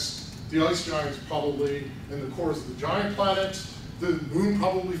planets, the ice giants probably in the cores of the giant planets. The Moon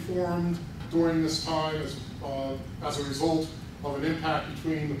probably formed during this time as a result of an impact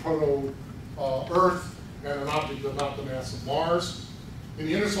between the proto-Earth and an object about the mass of Mars. In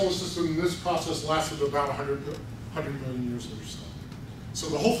the inner solar system, this process lasted about 100 million years or so. So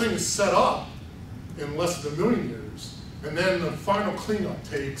the whole thing is set up in less than 1 million years, and then the final cleanup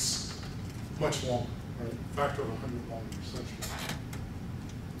takes much longer, right? A factor of 100 longer, essentially.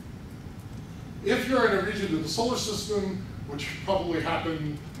 If you're in a region of the solar system, which probably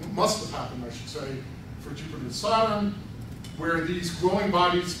happened, must have happened, I should say, for Jupiter and Saturn, where these growing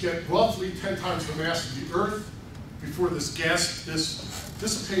bodies get roughly 10 times the mass of the Earth before this gas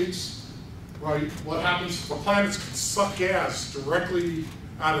dissipates, right? What happens, the planets can suck gas directly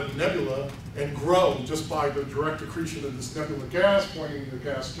out of the nebula and grow just by the direct accretion of this nebula gas pointing to the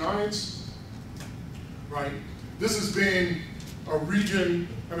gas giants, right? This has been a region,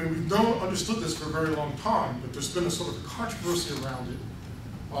 I mean, we've understood this for a very long time, but there's been a sort of controversy around it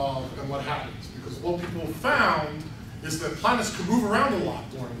and what happens. Because what people have found is that planets can move around a lot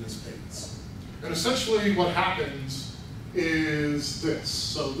during this phase. And essentially what happens is this.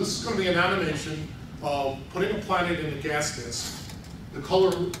 So this is going to be an animation of putting a planet in a gas disk. The color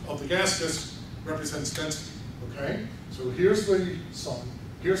of the gas disk represents density, okay? So here's the sun,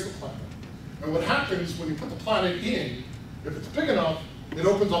 here's the planet. And what happens when you put the planet in, if it's big enough, it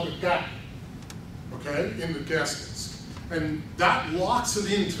opens up a gap, okay, in the gas disk. And that locks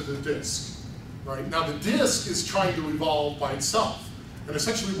it into the disk, right? Now the disk is trying to evolve by itself. And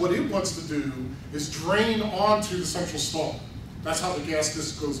essentially what it wants to do is drain onto the central star. That's how the gas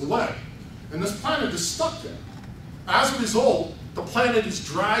disk goes away. And this planet is stuck there. As a result, the planet is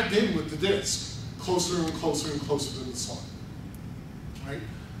dragged in with the disk, closer and closer and closer to the sun, right?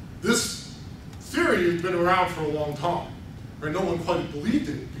 This theory has been around for a long time. Right? No one quite believed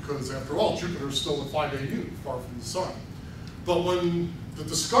it because, after all, Jupiter is still at 5 AU, far from the sun. But when the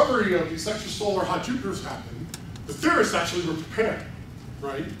discovery of these extrasolar hot Jupiters happened, the theorists actually were prepared,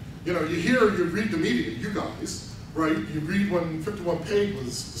 right? You know, you read the media, you guys, right? You read when 51 Peg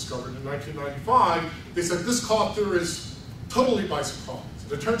was discovered in 1995, they said this caught theorists totally by surprise.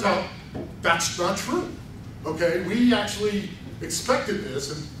 And it turns out that's not true, okay? We actually expected this,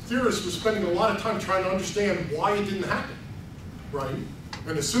 and theorists were spending a lot of time trying to understand why it didn't happen. Right?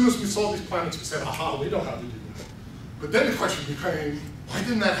 And as soon as we saw these planets, we said, aha, we know how to do that. But then the question became, why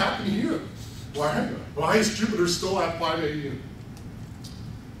didn't that happen here? Why is Jupiter still at 5 AU?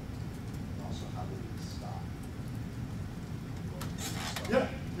 Also, how did it stop?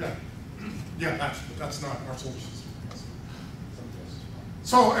 Yeah, that's not our solar system.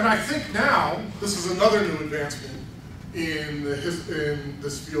 So, and I think now, this is another new advancement in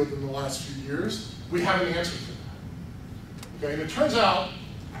this field in the last few years, we have an answer to that. Okay, and it turns out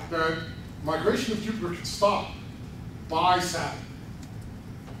that migration of Jupiter can stop by Saturn.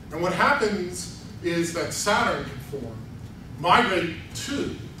 And what happens is that Saturn can form, migrate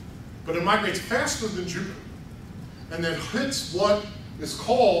too, but it migrates faster than Jupiter, and then hits what is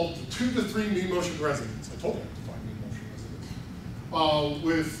called the 2 to 3 mean motion resonance. I told you I have to find mean motion resonance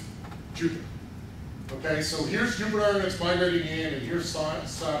with Jupiter. Okay, so here's Jupiter and it's migrating in, and here's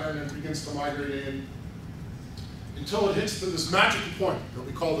Saturn and it begins to migrate in, until it hits to this magical point that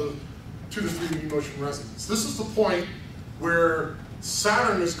we call the 2 to 3 mean motion resonance. This is the point where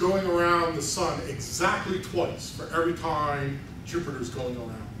Saturn is going around the sun exactly twice for every time Jupiter is going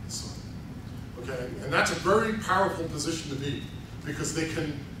around the sun. Okay, and that's a very powerful position to be because they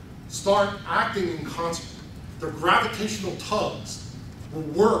can start acting in concert. Their gravitational tugs will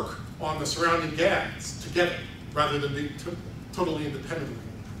work on the surrounding gas together rather than being totally independent of one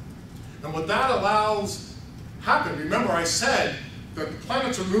another. And what that allows happen, remember I said that the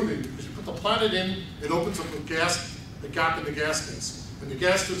planets are moving because you put the planet in, it opens up a gap in the gas disk. and the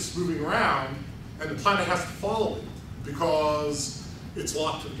gas disk is moving around, and the planet has to follow it because it's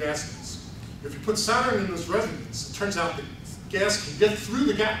locked to the gas disk. If you put Saturn in this resonance, it turns out the gas can get through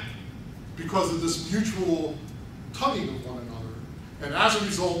the gap because of this mutual tugging of one another. And as a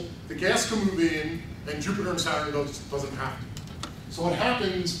result, the gas can move in, and Jupiter and Saturn doesn't have to. So what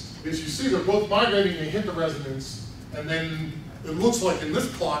happens is you see they're both migrating, they hit the resonance, and then it looks like in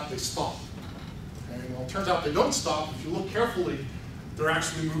this plot they stop. Okay? Well, it turns out they don't stop. If you look carefully, they're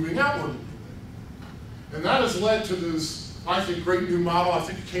actually moving outward a little bit. And that has led to this, I think, great new model. I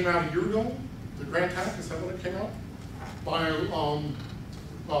think it came out a year ago, the Grand Tack, is that when it came out? By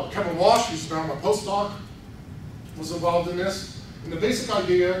Kevin Walsh, who's now my postdoc, was involved in this. And the basic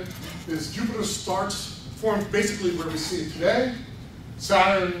idea is Jupiter forms basically where we see it today.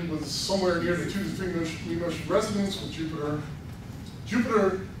 Saturn was somewhere near the 2 to 3 motion resonance with Jupiter.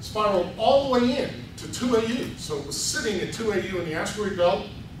 Jupiter spiraled all the way in to 2 AU. So it was sitting at 2 AU in the asteroid belt.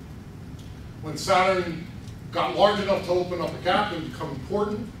 When Saturn got large enough to open up a gap and become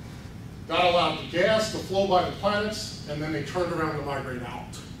important, that allowed the gas to flow by the planets, and then they turned around to migrate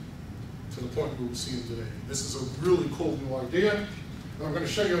out to the point where we see them today. This is a really cool new idea. And I'm going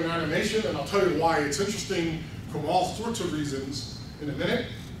to show you an animation, and I'll tell you why it's interesting from all sorts of reasons in a minute.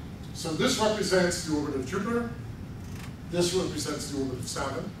 So this represents the orbit of Jupiter. This represents the orbit of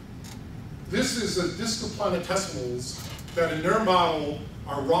Saturn. This is a disk of planetesimals that in their model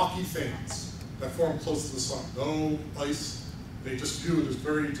are rocky things that form close to the sun. No ice, they just view it as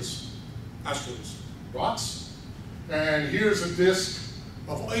very just asteroids, rocks. And here's a disk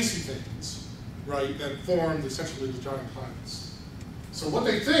of icy things, right, that formed essentially the giant planets. So what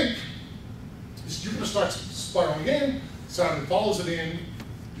they think is Jupiter starts spiraling in, Saturn follows it in,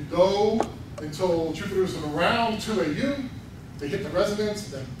 you go until Jupiter's at around 2 AU, they hit the resonance,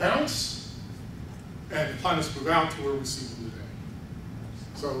 then bounce, and the planets move out to where we see them today.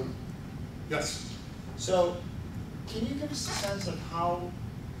 So, yes? So, can you give us a sense of how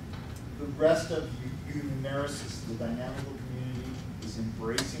the rest of Numeris, the dynamical community, is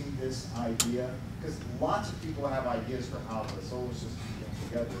embracing this idea? Because lots of people have ideas for how the solar system came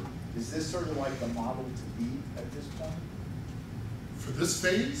together. Is this sort of like the model to beat at this point? For this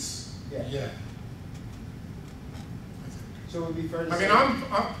phase? Yeah. So it would be fair to I say... mean,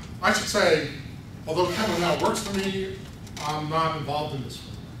 I should say, although Kevin now works for me, I'm not involved in this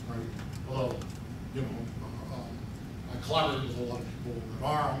one, right? Although, you know, I collaborate with a lot of people that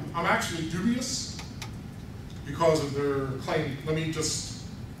are. I'm actually dubious because of their claim. Let me just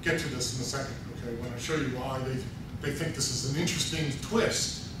get to this in a second, okay? When I show you why they think this is an interesting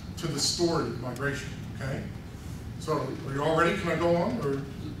twist to the story of migration, okay? So, are you all ready? Can I go on, or?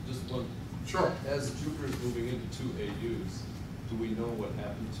 Just one. Sure. As Jupiter's moving into 2 AUs, do we know what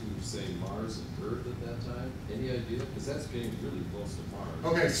happened to, say, Mars and Earth at that time? Any idea? Because that's getting really close to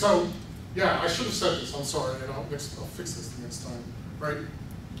Mars. Okay, so, yeah, I should have said this, I'm sorry, and I'll fix this the next time, right?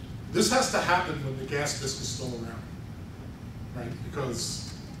 This has to happen when the gas disk is still around, right?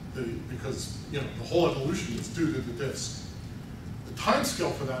 Because you know, the whole evolution is due to the disk. The time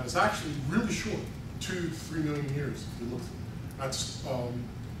scale for that is actually really short, 2 to 3 million years, if you look. That's,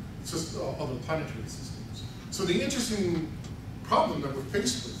 it's just other planetary systems. So the interesting problem that we're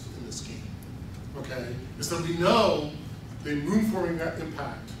faced with in this game, okay, is that we know the moon-forming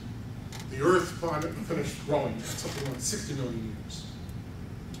impact, the Earth planet finished growing at something like 60 million years.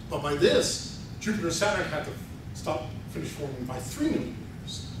 But by this, Jupiter and Saturn had to finish forming by 3 million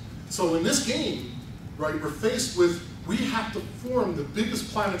years. So in this game, right, we're faced with, we have to form the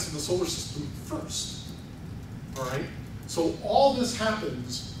biggest planets in the solar system first, all right? So all this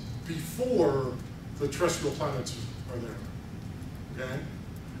happens before the terrestrial planets are there, okay?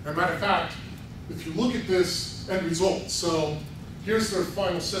 As a matter of fact, if you look at this end result, so here's their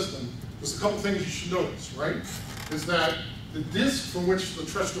final system. There's a couple things you should notice, right? Is that the disk from which the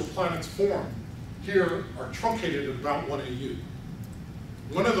terrestrial planets form here are truncated at about 1 AU.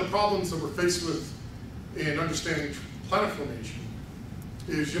 One of the problems that we're faced with in understanding planet formation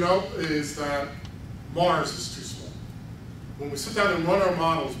is, is that Mars is too small. When we sit down and run our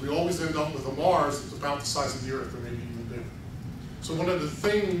models, we always end up with a Mars that's about the size of the Earth, or maybe even bigger. So one of the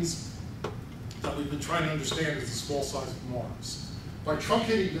things that we've been trying to understand is the small size of Mars. By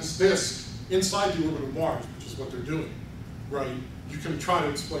truncating this disk inside the orbit of Mars, which is what they're doing, right, you can try to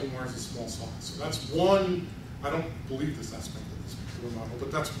explain Mars' small size. So that's one, I don't believe this aspect of this particular model,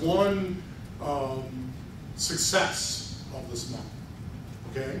 but that's one success of this model,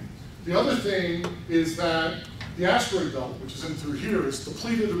 okay? The other thing is that the asteroid belt, which is in through here, is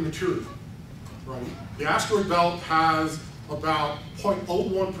depleted of material, right? The asteroid belt has about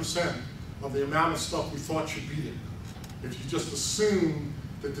 0.01% of the amount of stuff we thought should be there. if you just assume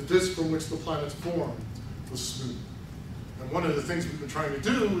that the disk from which the planets formed was smooth. And one of the things we've been trying to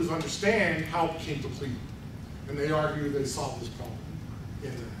do is understand how it became depleted. And they argue they solved this problem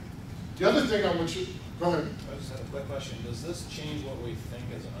in there. The other thing I want you, go ahead. I just had a quick question. Does this change what we think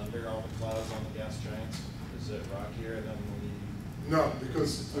is under all the clouds on the gas giants? Is it rockier than we? No,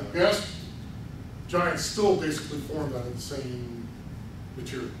 because the gas giants still basically formed out of the same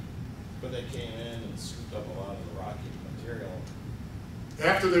material. But they came in and scooped up a lot of the rocky material.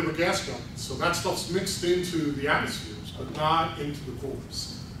 After they were gas giants, so that stuff's mixed into the atmospheres, but not into the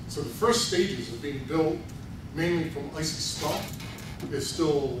cores. So the first stages of being built mainly from icy stuff is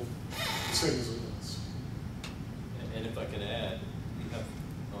still the same as it was. And if I can add, we have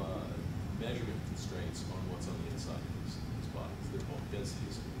measurement constraints on what's on the inside of these bodies. They're called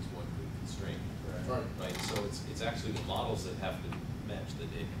densities, is one good constraint. Right. So it's actually the models that have to match the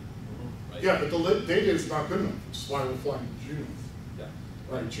data. Right? Yeah, but the data is not good enough, which is why we're flying Juno. Yeah.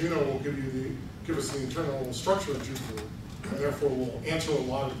 Right, Juno will give us the internal structure of Jupiter, and therefore will answer a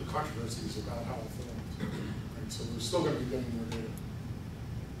lot of the controversies about how it formed. Right, so we're still going to be getting more data.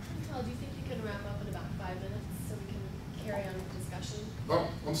 Hal, do you think you can wrap up in about 5 minutes so we can carry on with discussion? Oh,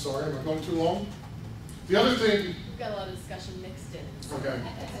 I'm sorry, am I going too long? The other thing, We've got a lot of discussion mixed in. okay,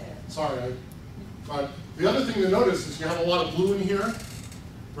 sorry. The other thing to notice is you have a lot of blue in here,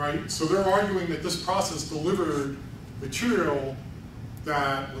 right? So they're arguing that this process delivered material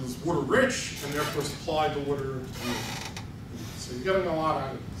that was water rich and therefore supplied the water. So you're getting a lot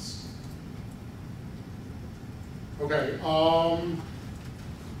out of this. Okay.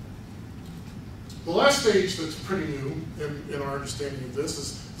 The last stage that's pretty new in our understanding of this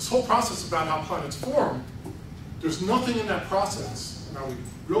is this whole process about how planets form. There's nothing in that process, now we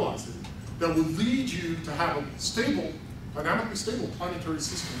realize it, that would lead you to have a stable, dynamically stable planetary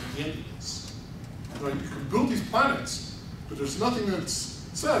system at the end of this. Right? You can build these planets, but there's nothing that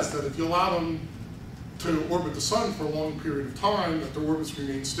says that if you allow them to orbit the sun for a long period of time, that their orbits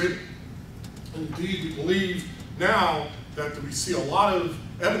remain stable. And indeed, we believe now that we see a lot of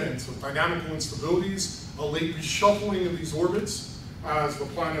evidence of dynamical instabilities, a late reshuffling of these orbits as the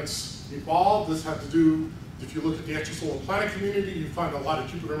planets evolve. This had to do, if you look at the extrasolar planet community, you find a lot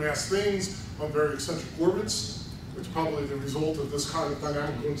of Jupiter-mass things on very eccentric orbits, which is probably the result of this kind of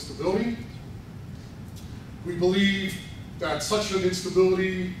dynamical instability. We believe that such an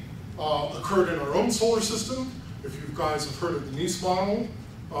instability occurred in our own solar system. If you guys have heard of the Nice model,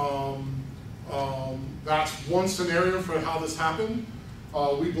 that's one scenario for how this happened.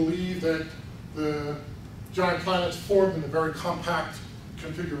 We believe that the giant planets formed in a very compact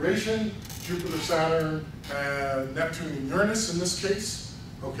configuration, Jupiter, Saturn, and Neptune and Uranus in this case.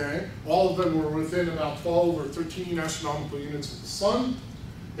 Okay, all of them were within about 12 or 13 astronomical units of the sun.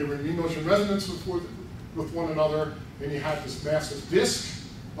 They were in mean motion resonance with one another, and you had this massive disk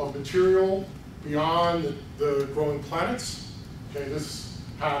of material beyond the growing planets. Okay, this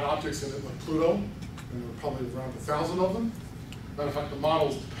had objects in it like Pluto, and there were probably around 1,000 of them. Matter of fact, the model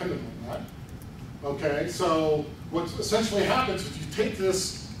is dependent on that. Okay, so what essentially happens if you take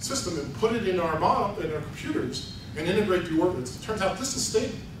this system and put it in our model, in our computers, and integrate the orbits, it turns out this is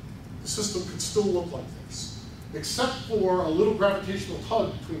stable. The system could still look like this, except for a little gravitational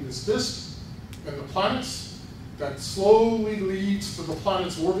tug between this disk and the planets that slowly leads to the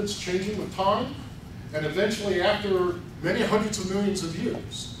planet's orbits changing with time, and eventually, after many hundreds of millions of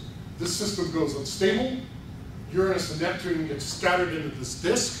years, this system goes unstable. Uranus and Neptune get scattered into this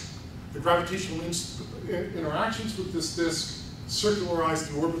disk. The gravitational interactions with this disk circularize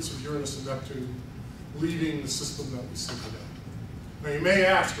the orbits of Uranus and Neptune, leaving the system that we see today. Now you may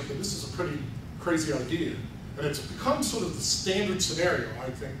ask, okay, this is a pretty crazy idea, and it's become sort of the standard scenario, I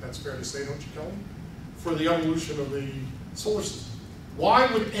think that's fair to say, don't you, Kelly, for the evolution of the solar system.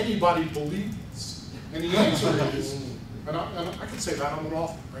 Why would anybody believe this? And the answer is, and I can say that, I'm an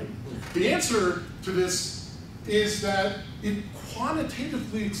author, right? The answer to this is that it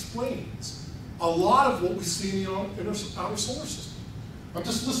quantitatively explains a lot of what we see in the outer solar system. I'm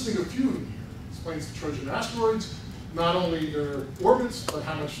just listing a few of them here. It explains the Trojan asteroids, not only their orbits, but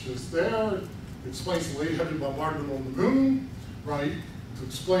how much is there. It explains the late heavy bombardment on the moon, right? It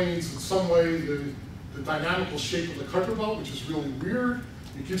explains in some way the dynamical shape of the Kuiper belt, which is really weird.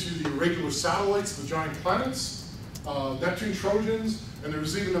 It gives you the irregular satellites, the giant planets, Neptune Trojans, and there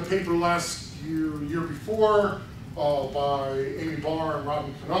was even a paper last year before by Amy Barr and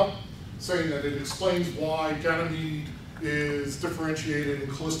Robin Canup saying that it explains why Ganymede is differentiated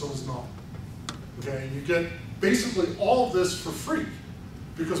and Callisto is not. Okay, and you get basically all of this for free,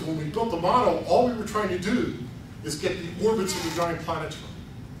 because when we built the model, all we were trying to do is get the orbits of the giant planets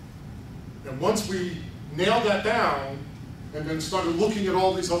right. And once we nailed that down, and then started looking at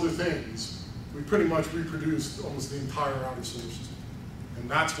all these other things, we pretty much reproduced almost the entire outer solar system. And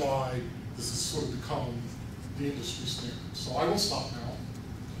that's why this has sort of become the industry standard. So I will stop now.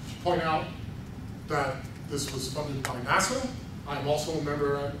 To point out that this was funded by NASA. I'm also a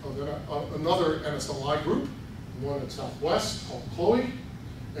member of another NSLI group, one at Southwest called Chloe.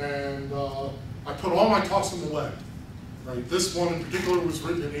 And I put all my talks on the web. Right? This one in particular was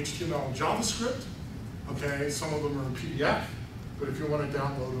written in HTML and JavaScript. Okay, some of them are in PDF, but if you want to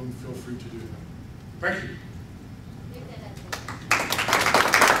download them, feel free to do that. Thank you.